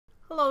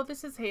Hello,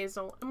 this is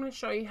Hazel. I'm going to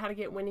show you how to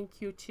get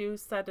WinEQ2,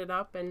 set it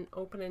up, and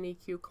open an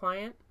EQ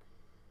client.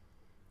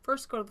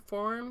 First, go to the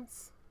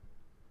Forums,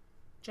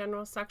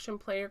 General section,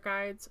 Player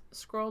Guides,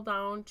 scroll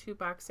down to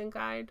Boxing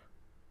Guide.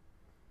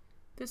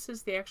 This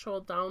is the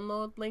actual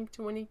download link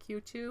to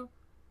WinEQ2.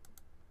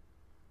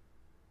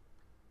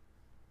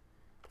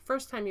 The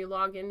first time you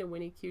log into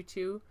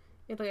WinEQ2,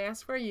 it'll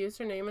ask for a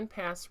username and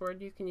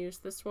password. You can use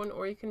this one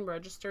or you can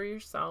register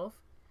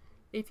yourself.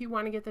 If you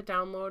want to get the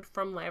download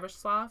from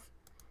lavishsoft.com,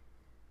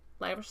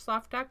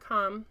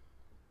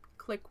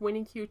 click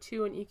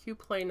WinEQ2 and EQ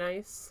Play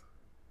Nice,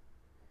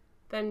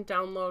 then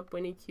download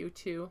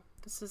WinEQ2.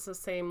 This is the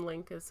same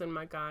link as in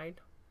my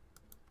guide.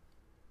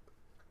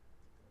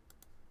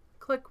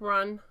 Click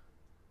Run,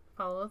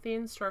 follow the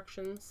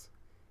instructions.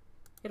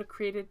 It'll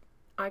create an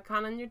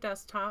icon on your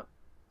desktop.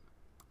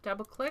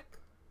 Double click.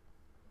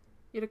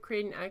 It'll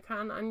create an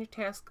icon on your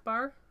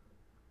taskbar.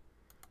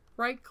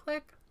 Right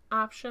click,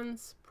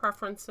 Options,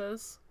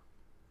 Preferences.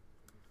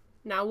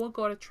 Now we'll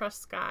go to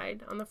Trust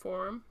Guide on the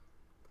forum.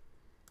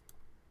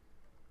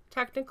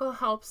 Technical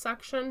Help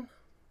section,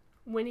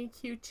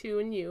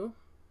 WinEQ2 and you.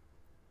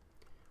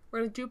 We're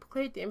going to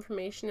duplicate the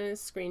information in his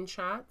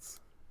screenshots.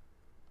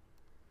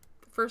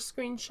 The first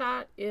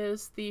screenshot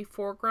is the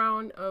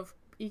foreground of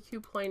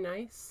EQ Play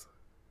Nice.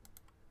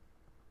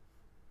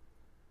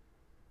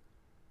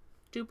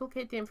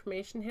 Duplicate the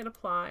information, hit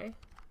Apply.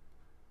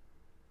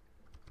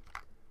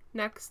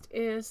 Next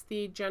is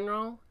the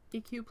general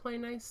EQ Play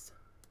Nice.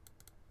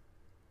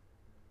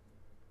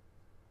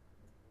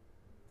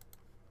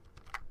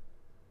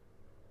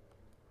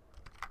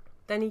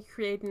 Then he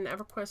created an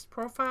Everquest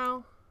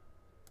profile.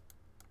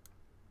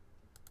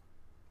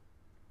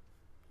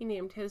 He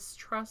named his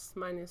trust,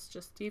 mine is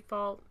just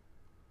default.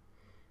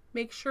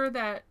 Make sure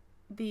that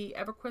the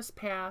Everquest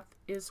path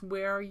is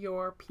where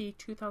your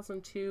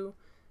P2002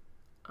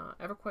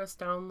 Everquest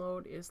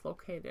download is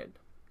located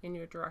in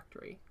your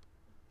directory.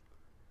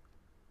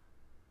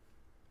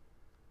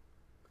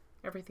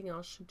 Everything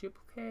else should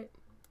duplicate.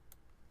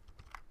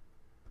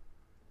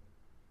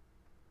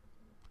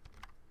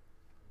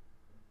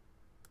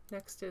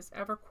 Next is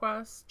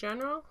Everquest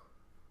General.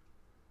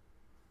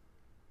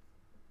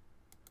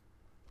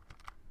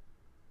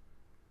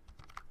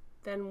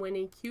 Then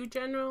WinEQ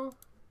General.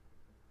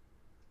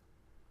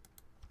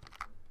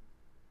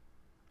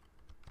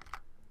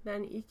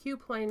 Then EQ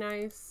Play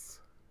Nice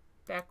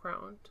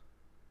background.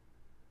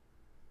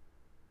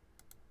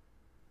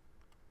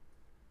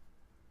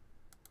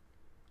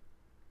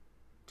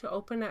 To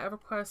open an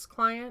Everquest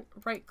client,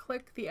 right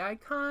click the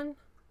icon,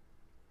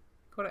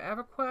 go to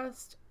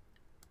Everquest,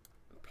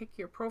 pick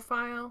your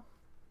profile,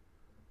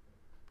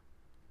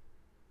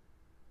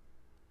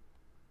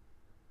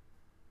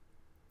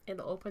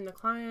 it'll open the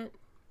client.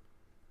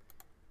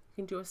 You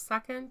can do a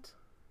second,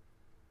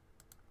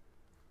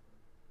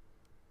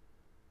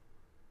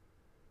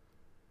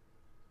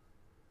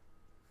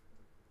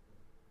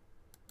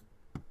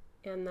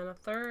 and then a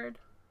third.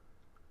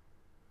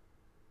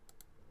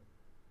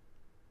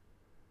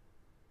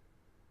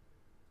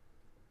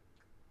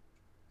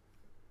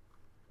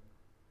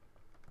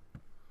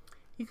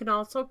 You can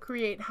also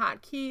create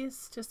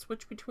hotkeys to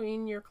switch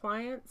between your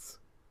clients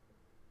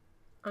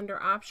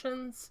under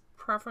Options,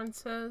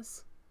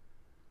 Preferences,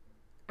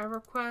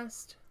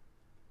 Everquest,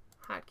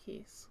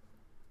 Hotkeys.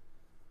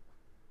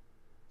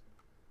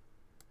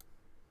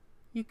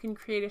 You can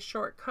create a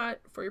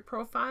shortcut for your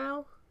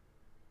profile.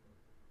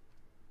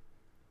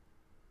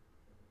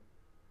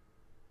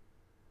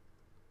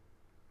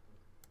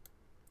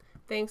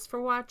 Thanks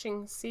for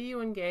watching. See you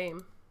in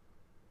game.